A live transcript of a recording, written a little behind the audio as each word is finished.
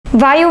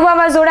વાયુ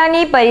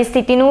વાવાઝોડાની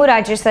પરિસ્થિતિનું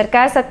રાજ્ય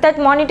સરકાર સતત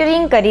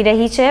મોનિટરિંગ કરી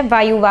રહી છે।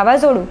 વાયુ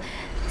વાવાઝોડું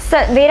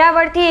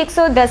વેરાવળથી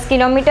 110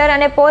 કિલોમીટર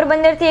અને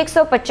પોરબંદરથી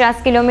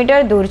 150 કિલોમીટર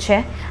દૂર છે।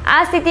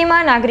 આ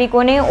સ્થિતિમાં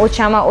નાગરિકોને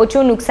ઓછામાં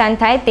ઓછું નુકસાન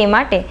થાય તે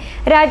માટે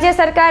રાજ્ય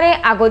સરકારે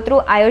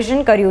આગોતરું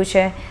આયોજન કર્યું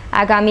છે।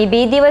 આગામી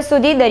 2 દિવસ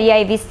સુધી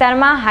દરિયાઈ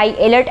વિસ્તારમાં હાઈ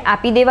એલર્ટ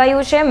આપી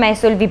દેવાયું છે।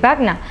 મહેસૂલ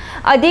વિભાગના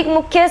અધિક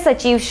મુખ્ય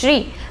સચિવ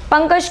શ્રી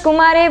પંકજ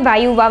કુમારે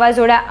વાયુ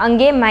વાવાઝોડા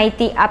અંગે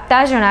માહિતી આપતા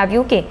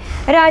જણાવ્યું કે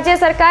રાજ્ય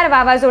સરકાર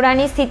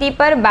વાવાઝોડાની સ્થિતિ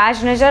પર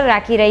બાજ નજર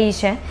રાખી રહી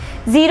છે।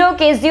 ઝીરો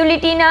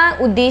કેઝ્યુલિટીના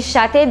ઉદ્દેશ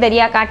સાથે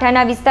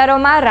દરિયાકાંઠાના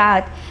વિસ્તારોમાં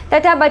રાહત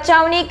તથા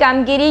બચાવની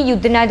કામગીરી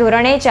યુદ્ધના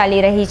ધોરણે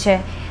ચાલી રહી છે।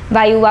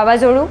 વાયુ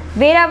વાવાઝોડું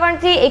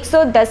વેરાવળથી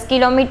 110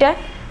 કિલોમીટર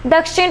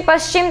દક્ષિણ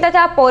પશ્ચિમ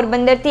તથા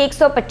પોરબંદરથી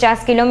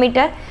 150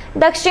 કિલોમીટર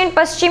દક્ષિણ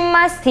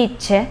પશ્ચિમમાં સ્થિત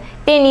છે।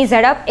 તેની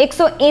ઝડપ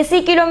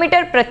 180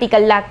 કિલોમીટર પ્રતિ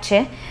કલાક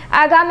છે।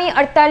 આગામી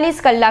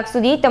 48 કલાક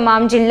સુધી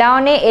તમામ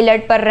જિલ્લાઓને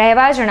એલર્ટ પર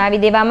રહેવા જણાવી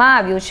દેવામાં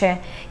આવ્યું છે।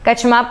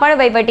 કચ્છમાં પણ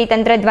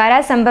વહીવટીતંત્ર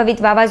દ્વારા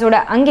સંભવિત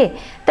વાવાઝોડા અંગે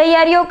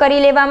તૈયારીઓ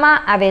કરી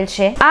લેવામાં આવેલ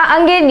છે। આ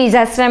અંગે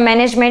ડિઝાસ્ટર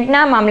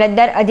મેનેજમેન્ટના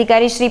મામલતદાર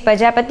અધિકારી શ્રી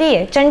પ્રજાપતિએ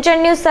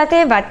ચંચળ ન્યૂઝ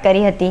સાથે વાત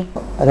કરી હતી।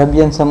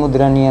 અરબિયન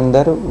સમુદ્રની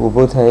અંદર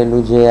ઊભું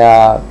થયેલું જે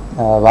આ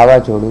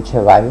વાવાઝોડું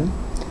છે વાયુ,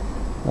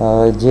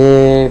 જે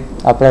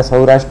આપણા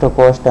સૌરાષ્ટ્ર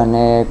કોસ્ટ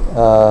અને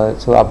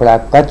આપણા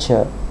કચ્છ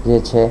જે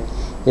છે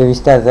એ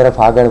વિસ્તાર તરફ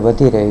આગળ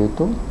વધી રહ્યું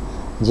હતું,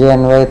 જે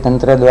અન્વયે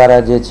તંત્ર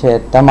દ્વારા જે છે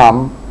તમામ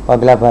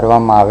પગલાં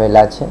ભરવામાં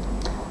આવેલા છે।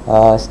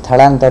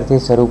 સ્થળાંતરથી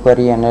શરૂ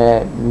કરી અને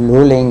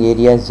લો લેઇંગ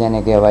એરિયાઝ જેને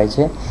કહેવાય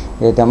છે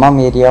એ તમામ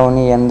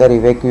એરિયાઓની અંદર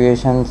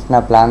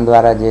ઇવેક્યુએશન્સના પ્લાન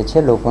દ્વારા જે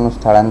છે લોકોનું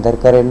સ્થળાંતર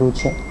કરેલું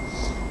છે।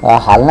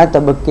 હાલના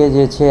તબક્કે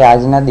જે છે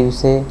આજના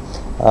દિવસે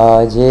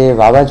જે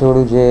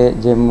વાવાઝોડું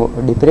જે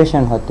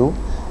ડિપ્રેશન હતું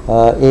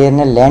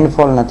એને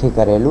લેન્ડફોલ નથી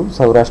કરેલું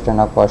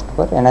સૌરાષ્ટ્રના કોસ્ટ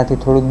પર, એનાથી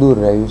થોડું દૂર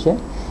રહ્યું છે।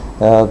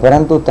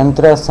 પરંતુ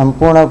તંત્ર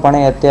સંપૂર્ણપણે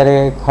અત્યારે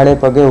ખડે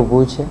પગે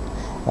ઊભું છે।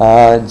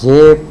 જે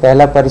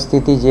પહેલાં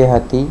પરિસ્થિતિ જે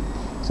હતી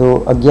તો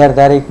 11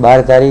 તારીખ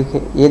 12 તારીખ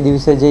એ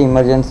દિવસે જે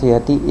ઇમરજન્સી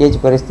હતી એ જ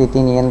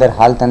પરિસ્થિતિની અંદર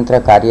હાલ તંત્ર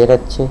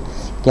કાર્યરત છે।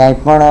 ક્યાંય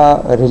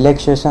પણ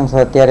રિલેક્સેશન્સ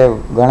અત્યારે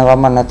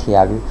ગણવામાં નથી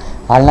આવ્યું।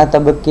 હાલના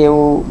તબક્કે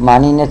એવું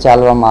માનીને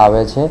ચાલવામાં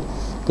આવે છે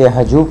કે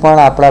હજુ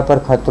પણ આપણા પર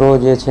ખતરો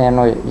જે છે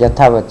એનો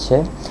યથાવત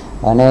છે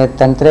અને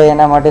તંત્રએ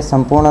એના માટે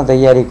સંપૂર્ણ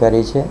તૈયારી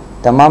કરી છે।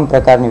 તમામ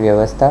પ્રકારની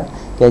વ્યવસ્થા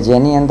કે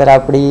જેની અંદર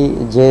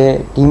આપણી જે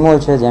ટીમો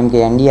છે જેમ કે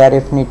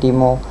NDRFની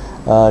ટીમો,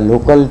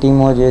 લોકલ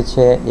ટીમો જે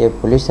છે એ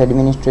પોલીસ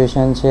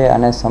એડમિનિસ્ટ્રેશન છે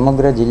અને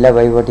સમગ્ર જિલ્લા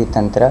વહીવટી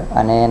તંત્ર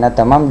અને એના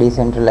તમામ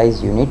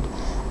ડિસેન્ટ્રલાઇઝ યુનિટ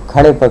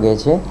ખડે પગે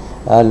છે।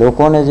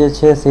 લોકોને જે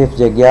છે સેફ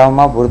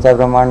જગ્યાઓમાં પૂરતા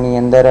પ્રમાણની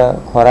અંદર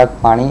ખોરાક,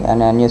 પાણી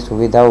અને અન્ય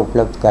સુવિધાઓ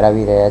ઉપલબ્ધ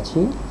કરાવી રહ્યા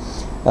છીએ।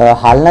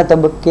 હાલના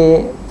તબક્કે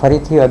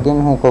ફરીથી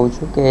અગેન હું કહું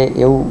છું કે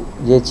એવું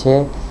જે છે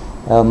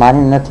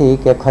માની નથી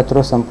કે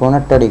ખતરો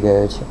સંપૂર્ણ ટળી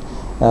ગયો છે,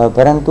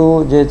 પરંતુ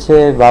જે છે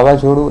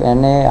વાવાઝોડું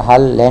એને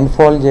હાલ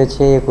લેન્ડફોલ જે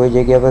છે એ કોઈ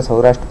જગ્યા પર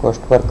સૌરાષ્ટ્ર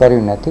કોસ્ટ પર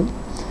કર્યું નથી।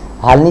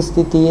 હાલની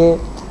સ્થિતિએ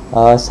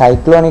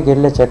સાયક્લોનિક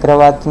એટલે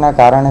ચક્રવાતના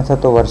કારણે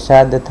થતો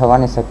વરસાદ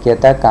થવાની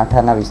શક્યતા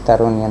કાંઠાના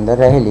વિસ્તારોની અંદર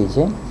રહેલી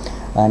છે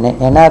અને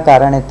એના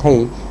કારણે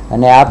થઈ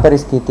અને આ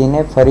પરિસ્થિતિને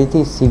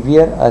ફરીથી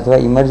સિવિયર અથવા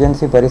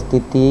ઇમરજન્સી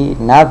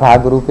પરિસ્થિતિના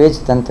ભાગરૂપે જ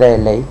તંત્રએ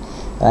લઈ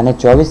અને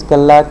 24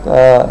 કલાક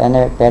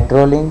એને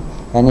પેટ્રોલિંગ,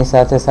 એની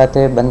સાથે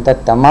સાથે બનતા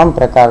તમામ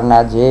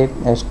પ્રકારના જે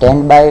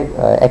સ્ટેન્ડ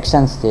બાય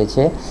એક્શન્સ જે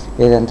છે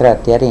એ તંત્ર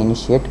અત્યારે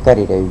ઇનિશિએટ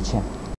કરી રહ્યું છે।